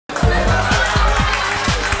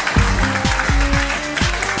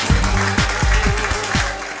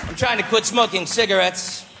trying to quit smoking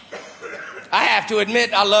cigarettes. I have to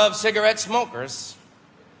admit I love cigarette smokers.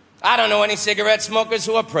 I don't know any cigarette smokers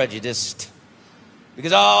who are prejudiced.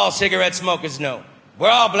 Because all cigarette smokers know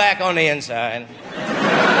we're all black on the inside.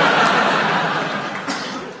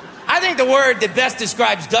 I think the word that best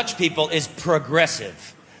describes Dutch people is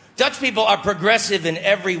progressive. Dutch people are progressive in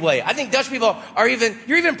every way. I think Dutch people are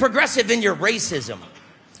you're even progressive in your racism.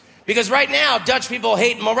 Because right now, Dutch people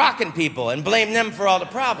hate Moroccan people and blame them for all the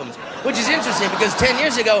problems. Which is interesting because 10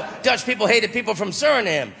 years ago, Dutch people hated people from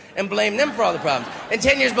Suriname and blamed them for all the problems. And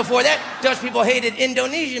 10 years before that, Dutch people hated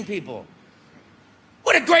Indonesian people.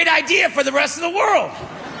 What a great idea for the rest of the world.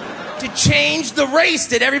 To change the race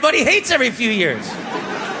that everybody hates every few years.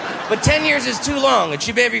 But 10 years is too long. It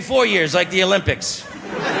should be every 4 years, like the Olympics.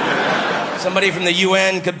 Somebody from the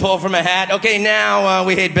UN could pull from a hat. Okay, now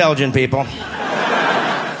we hate Belgian people.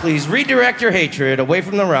 Please redirect your hatred away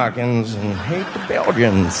from the Moroccans and hate the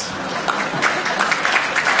Belgians.